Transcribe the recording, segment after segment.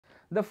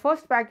The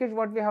first package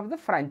what we have, the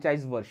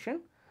franchise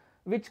version,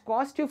 which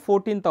cost you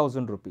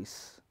 14,000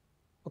 rupees.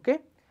 Okay.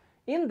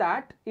 In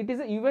that, it is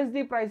a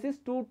USD price is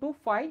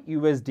 225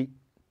 USD,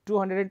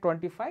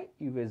 225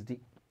 USD.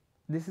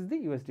 This is the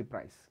USD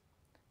price.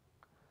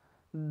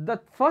 The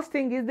first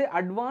thing is the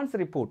advanced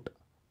report.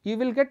 You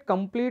will get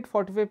complete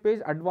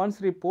 45-page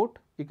advanced report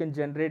you can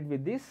generate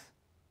with this.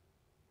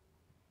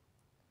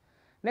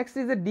 Next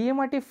is the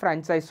DMIT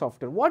franchise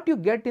software. What you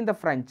get in the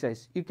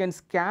franchise? You can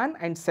scan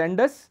and send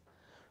us.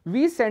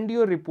 We send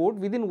you a report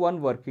within 1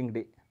 working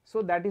day.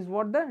 So that is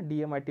what the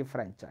DMIT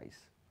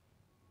franchise.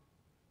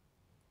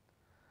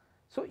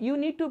 So you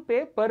need to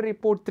pay per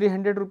report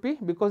 300 rupee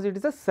because it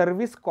is a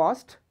service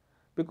cost,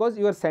 because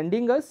you are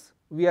sending us,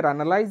 we are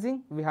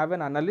analyzing, we have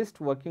an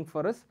analyst working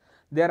for us,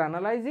 they are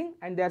analyzing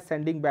and they are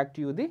sending back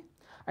to you the,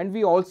 and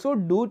we also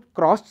do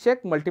cross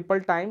check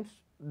multiple times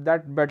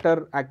that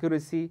better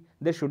accuracy,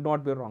 they should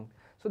not be wrong.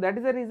 So that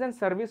is the reason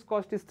service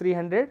cost is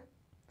 300.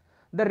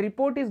 The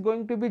report is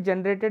going to be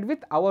generated with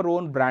our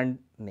own brand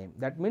name.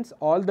 That means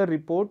all the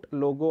report,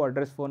 logo,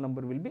 address, phone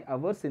number will be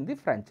ours in the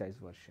franchise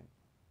version.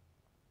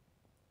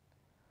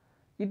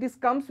 It is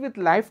comes with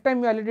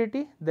lifetime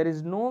validity. There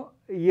is no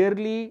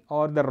yearly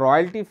or the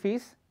royalty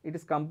fees. It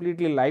is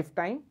completely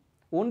lifetime.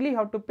 Only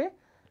have to pay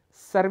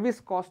service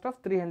cost of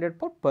 300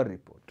 per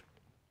report.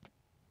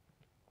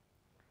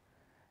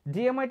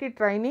 DMIT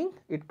training,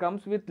 it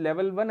comes with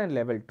level 1 and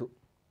level 2.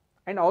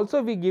 And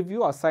also we give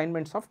you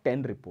assignments of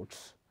 10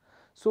 reports.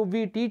 So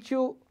we teach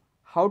you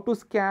how to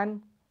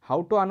scan,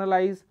 how to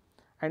analyze,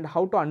 and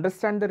how to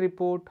understand the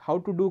report, how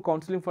to do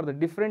counseling for the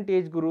different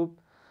age group.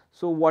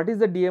 So what is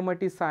the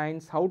DMIT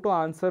science, how to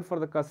answer for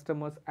the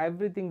customers,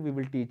 everything we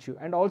will teach you,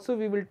 and also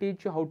we will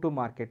teach you how to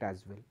market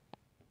as well.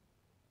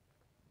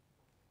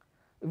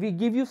 We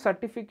give you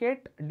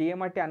certificate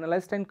DMIT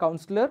Analyst and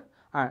Counselor.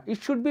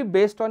 It should be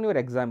based on your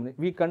exam.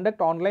 We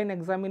conduct online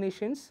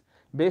examinations.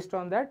 Based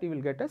on that, you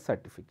will get a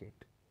certificate.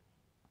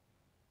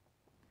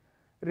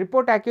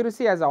 Report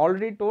accuracy, as I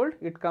already told,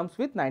 it comes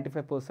with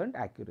 95%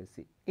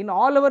 accuracy. In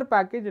all our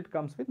package, it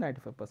comes with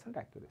 95%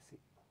 accuracy.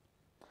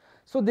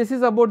 So this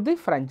is about the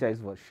franchise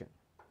version.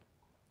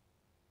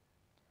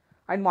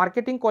 And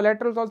marketing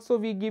collaterals also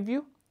we give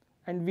you,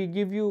 and we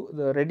give you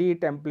the ready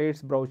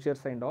templates,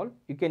 brochures and all.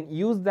 You can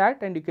use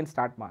that and you can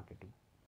start marketing.